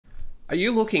Are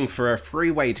you looking for a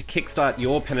free way to kickstart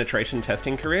your penetration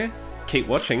testing career? Keep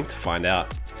watching to find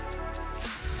out.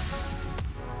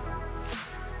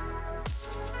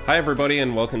 Hi everybody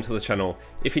and welcome to the channel.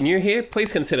 If you're new here,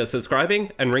 please consider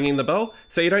subscribing and ringing the bell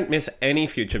so you don't miss any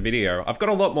future video. I've got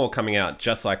a lot more coming out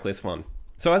just like this one.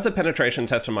 So as a penetration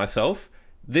tester myself,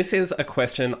 this is a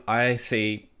question I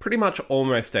see pretty much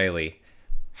almost daily.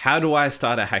 How do I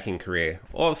start a hacking career?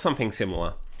 Or something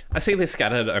similar. I see this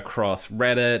scattered across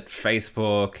Reddit,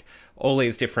 Facebook, all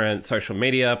these different social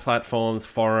media platforms,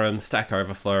 forums, Stack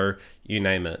Overflow, you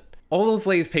name it. All of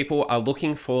these people are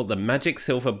looking for the magic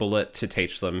silver bullet to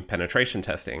teach them penetration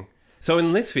testing. So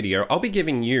in this video, I'll be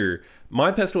giving you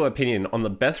my personal opinion on the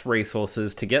best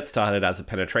resources to get started as a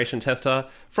penetration tester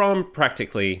from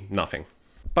practically nothing.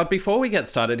 But before we get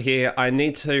started here, I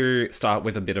need to start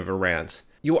with a bit of a rant.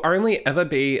 You'll only ever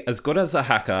be as good as a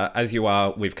hacker as you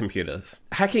are with computers.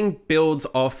 Hacking builds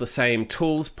off the same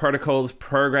tools, protocols,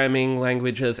 programming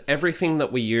languages, everything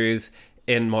that we use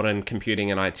in modern computing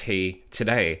and IT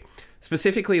today.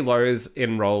 Specifically those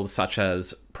in roles such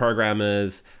as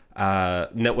programmers,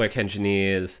 network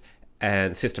engineers,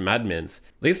 and system admins.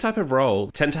 These type of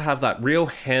roles tend to have that real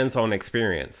hands-on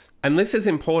experience. And this is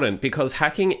important because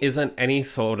hacking isn't any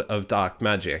sort of dark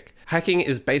magic. Hacking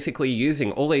is basically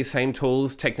using all these same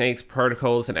tools, techniques,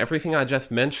 protocols, and everything I just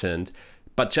mentioned,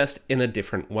 but just in a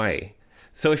different way.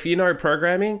 So if you know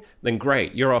programming, then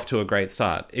great, you're off to a great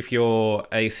start. If you're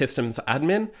a systems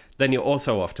admin, then you're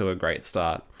also off to a great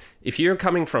start. If you're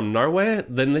coming from nowhere,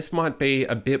 then this might be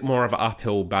a bit more of an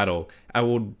uphill battle. I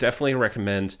would definitely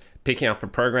recommend picking up a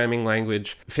programming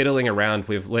language, fiddling around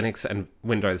with Linux and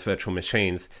Windows virtual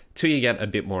machines till you get a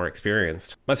bit more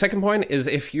experienced. My second point is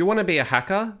if you want to be a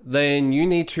hacker, then you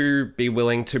need to be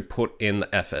willing to put in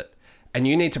the effort and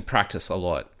you need to practice a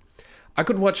lot. I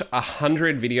could watch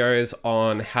 100 videos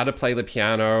on how to play the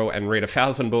piano and read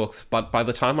 1,000 books, but by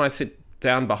the time I sit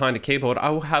down behind a keyboard, I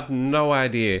will have no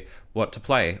idea what to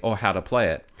play or how to play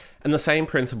it. And the same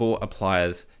principle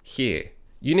applies here.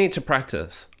 You need to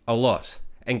practice a lot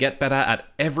and get better at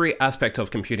every aspect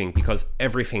of computing because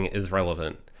everything is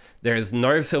relevant. There is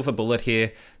no silver bullet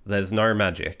here, there's no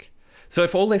magic. So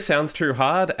if all this sounds too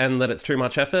hard and that it's too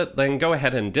much effort, then go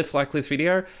ahead and dislike this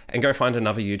video and go find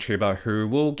another YouTuber who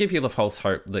will give you the false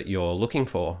hope that you're looking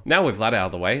for. Now with that out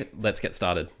of the way, let's get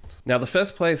started. Now the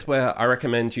first place where I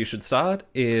recommend you should start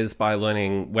is by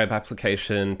learning web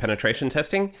application penetration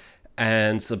testing.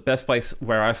 And the best place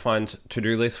where I find to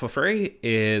do this for free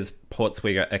is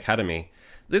Portswigger Academy.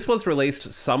 This was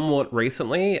released somewhat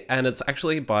recently and it's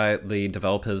actually by the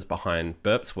developers behind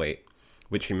Burp Suite,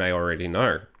 which you may already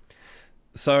know.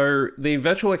 So the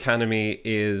Virtual Academy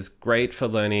is great for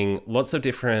learning lots of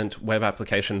different web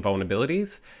application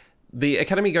vulnerabilities. The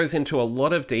Academy goes into a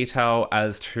lot of detail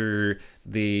as to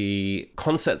the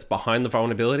concepts behind the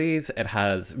vulnerabilities. It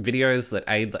has videos that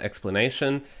aid the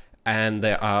explanation, and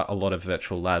there are a lot of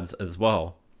virtual labs as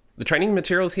well. The training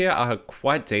materials here are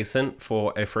quite decent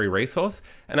for a free resource,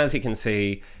 and as you can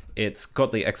see, it's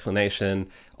got the explanation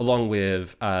along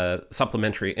with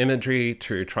supplementary imagery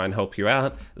to try and help you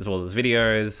out, as well as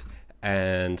videos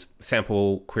and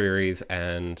sample queries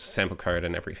and sample code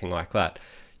and everything like that.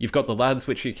 You've got the labs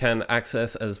which you can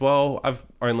access as well. I've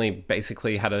only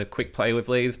basically had a quick play with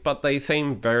these, but they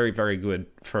seem very, very good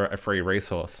for a free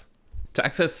resource. To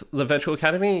access the Virtual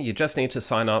Academy, you just need to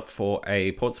sign up for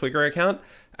a Portswigger account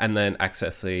and then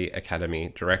access the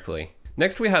Academy directly.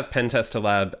 Next we have Pentester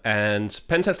Lab, and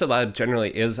Pentester Lab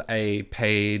generally is a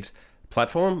paid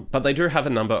platform, but they do have a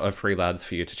number of free labs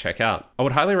for you to check out. I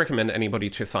would highly recommend anybody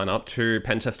to sign up to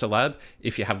Pentester Lab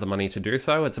if you have the money to do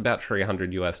so. It's about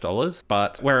 $300 US,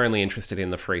 but we're only interested in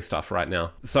the free stuff right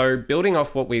now. So building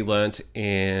off what we learnt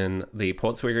in the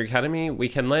Portswigger Academy, we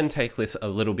can then take this a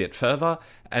little bit further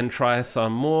and try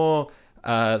some more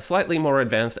slightly more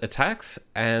advanced attacks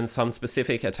and some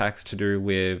specific attacks to do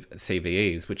with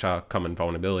CVEs, which are common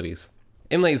vulnerabilities.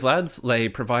 In these labs, they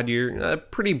provide you a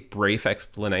pretty brief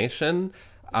explanation,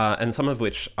 and some of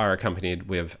which are accompanied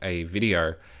with a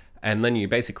video. And then you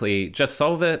basically just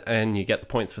solve it and you get the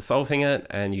points for solving it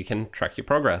and you can track your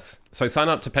progress. So sign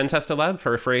up to Pentester Lab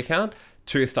for a free account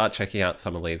to start checking out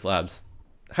some of these labs.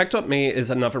 Hack.me is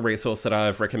another resource that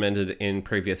I've recommended in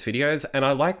previous videos, and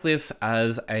I like this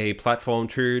as a platform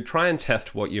to try and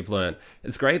test what you've learned.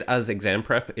 It's great as exam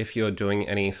prep if you're doing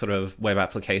any sort of web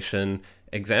application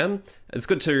exam. It's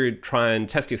good to try and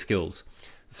test your skills.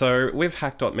 So with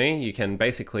Hack.me, you can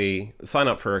basically sign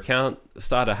up for an account,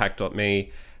 start a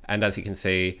Hack.me, And as you can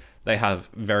see, they have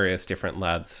various different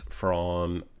labs,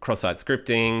 from cross-site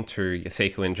scripting to your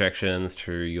SQL injections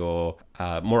to your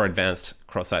more advanced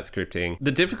cross-site scripting.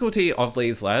 The difficulty of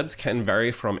these labs can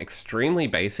vary from extremely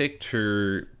basic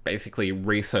to basically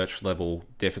research level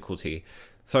difficulty.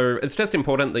 So it's just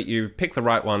important that you pick the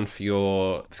right one for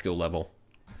your skill level.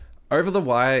 Over the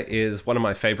Wire is one of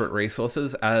my favorite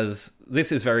resources, as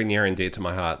this is very near and dear to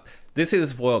my heart. This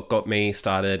is what got me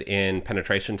started in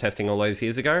penetration testing all those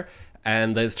years ago,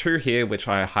 and there's two here which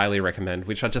I highly recommend,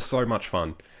 which are just so much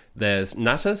fun. There's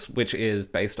Natus, which is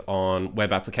based on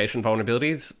web application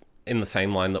vulnerabilities in the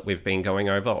same line that we've been going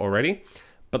over already.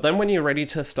 But then when you're ready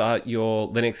to start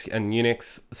your Linux and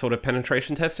Unix sort of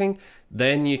penetration testing,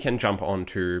 then you can jump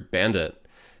onto Bandit.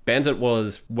 Bandit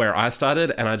was where I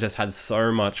started, and I just had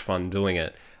so much fun doing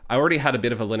it. I already had a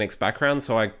bit of a Linux background,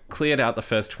 so I cleared out the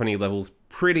first 20 levels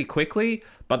pretty quickly,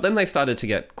 but then they started to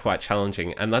get quite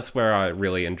challenging, and that's where I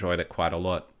really enjoyed it quite a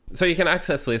lot. So you can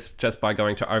access this just by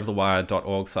going to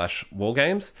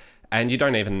overthewire.org/wargames, and you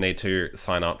don't even need to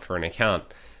sign up for an account.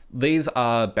 These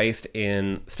are based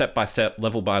in step-by-step,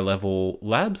 level-by-level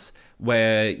labs,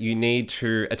 where you need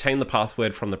to attain the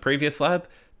password from the previous lab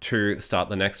to start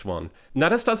the next one.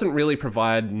 Natus doesn't really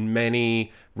provide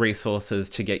many resources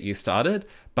to get you started,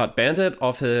 but Bandit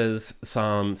offers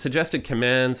some suggested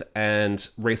commands and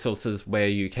resources where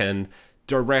you can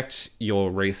direct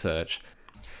your research.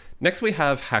 Next we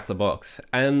have Hack the Box,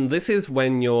 and this is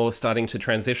when you're starting to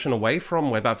transition away from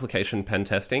web application pen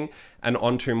testing and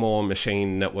onto more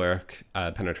machine network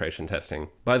penetration testing.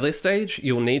 By this stage,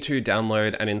 you'll need to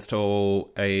download and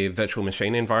install a virtual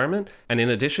machine environment, and in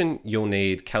addition, you'll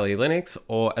need Kali Linux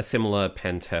or a similar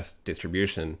pen test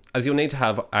distribution, as you'll need to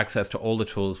have access to all the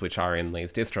tools which are in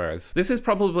these distros. This is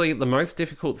probably the most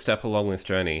difficult step along this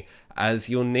journey, as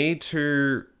you'll need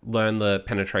to learn the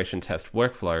penetration test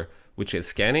workflow, which is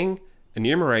scanning,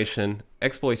 enumeration,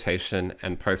 exploitation,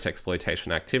 and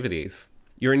post-exploitation activities.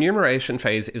 Your enumeration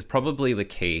phase is probably the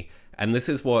key, and this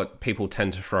is what people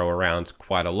tend to throw around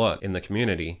quite a lot in the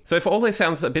community. So if all this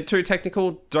sounds a bit too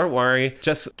technical, don't worry,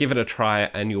 just give it a try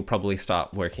and you'll probably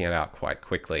start working it out quite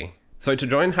quickly. So to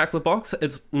join Hack the Box,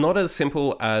 it's not as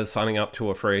simple as signing up to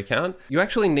a free account. You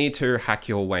actually need to hack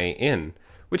your way in,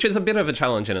 which is a bit of a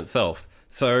challenge in itself.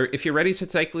 So if you're ready to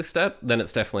take this step, then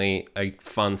it's definitely a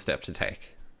fun step to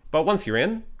take. But once you're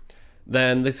in,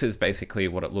 then this is basically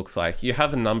what it looks like. You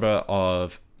have a number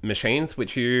of machines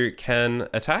which you can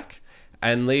attack,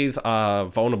 and these are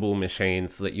vulnerable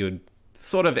machines that you'd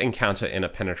sort of encounter in a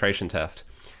penetration test.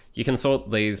 You can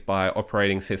sort these by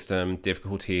operating system,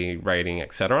 difficulty, rating,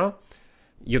 etc.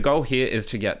 Your goal here is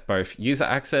to get both user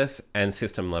access and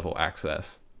system level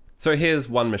access. So here's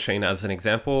one machine as an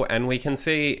example, and we can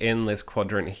see in this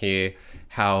quadrant here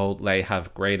how they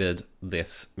have graded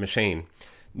this machine.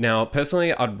 Now,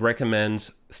 personally, I'd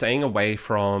recommend staying away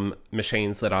from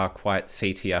machines that are quite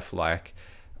CTF-like.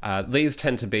 These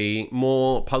tend to be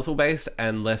more puzzle-based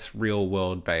and less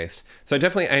real-world based. So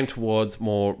definitely aim towards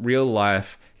more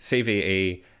real-life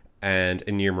CVE and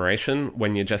enumeration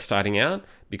when you're just starting out,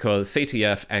 because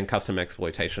CTF and custom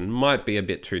exploitation might be a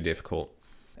bit too difficult.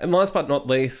 And last but not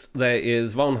least, there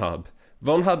is VmHub.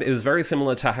 VmHub is very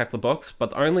similar to Hack the Box,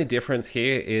 but the only difference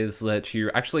here is that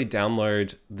you actually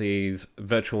download these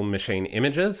virtual machine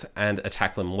images and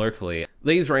attack them locally.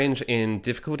 These range in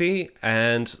difficulty,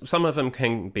 and some of them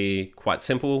can be quite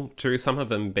simple to some of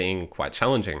them being quite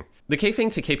challenging. The key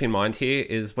thing to keep in mind here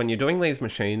is when you're doing these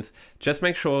machines, just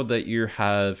make sure that you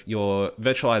have your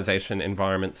virtualization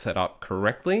environment set up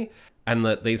correctly, and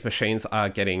that these machines are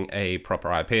getting a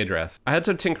proper IP address. I had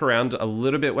to tinker around a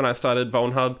little bit when I started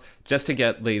VmHub just to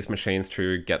get these machines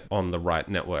to get on the right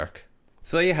network.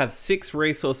 So you have 6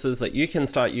 resources that you can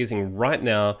start using right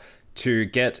now to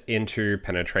get into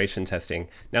penetration testing.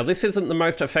 Now, this isn't the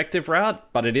most effective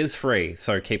route, but it is free,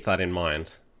 so keep that in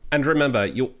mind. And remember,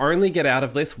 you'll only get out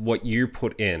of this what you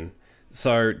put in.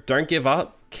 So don't give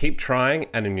up, keep trying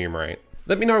and enumerate.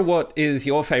 Let me know what is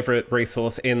your favorite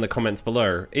resource in the comments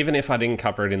below. Even if I didn't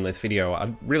cover it in this video,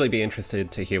 I'd really be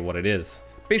interested to hear what it is.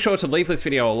 Be sure to leave this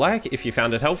video a like if you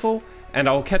found it helpful, and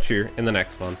I'll catch you in the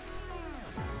next one.